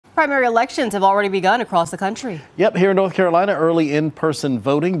Primary elections have already begun across the country. Yep, here in North Carolina, early in-person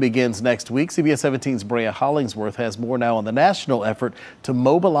voting begins next week. CBS 17's Brea Hollingsworth has more now on the national effort to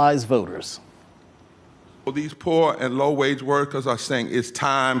mobilize voters. These poor and low-wage workers are saying it's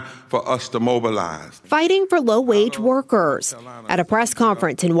time for us to mobilize. Fighting for low-wage workers. At a press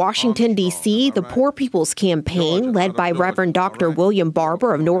conference in Washington, D.C., the Poor People's Campaign, led by Reverend Dr. William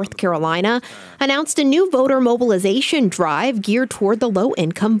Barber of North Carolina, announced a new voter mobilization drive geared toward the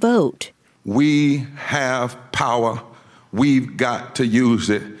low-income vote. We have power. We've got to use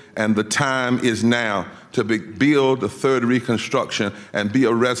it, and the time is now to build the third Reconstruction and be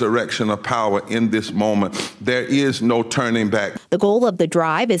a resurrection of power in this moment. There is no turning back. The goal of the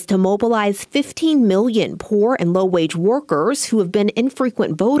drive is to mobilize 15 million poor and low-wage workers who have been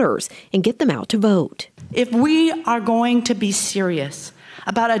infrequent voters and get them out to vote. If we are going to be serious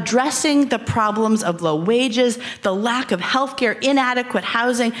about addressing the problems of low wages, the lack of health care, inadequate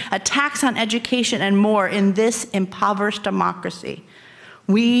housing, a tax on education, and more in this impoverished democracy,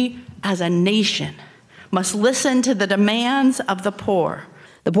 we as a nation must listen to the demands of the poor.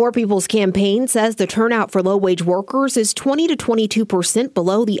 The Poor People's Campaign says the turnout for low-wage workers is 20 to 22%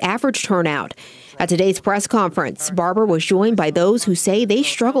 below the average turnout. At today's press conference, Barber was joined by those who say they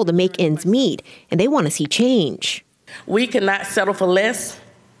struggle to make ends meet and they want to see change. We cannot settle for less.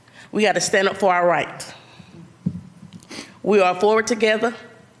 We got to stand up for our rights. We are forward together,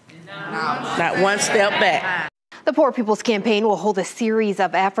 not one step back. The Poor People's Campaign will hold a series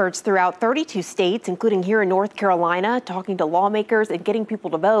of efforts throughout 32 states, including here in North Carolina, talking to lawmakers and getting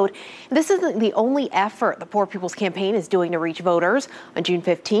people to vote. This isn't the only effort the Poor People's Campaign is doing to reach voters. On June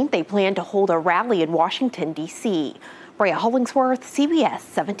 15th, they plan to hold a rally in Washington, D.C. Brea Hollingsworth, CBS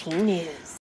 17 News.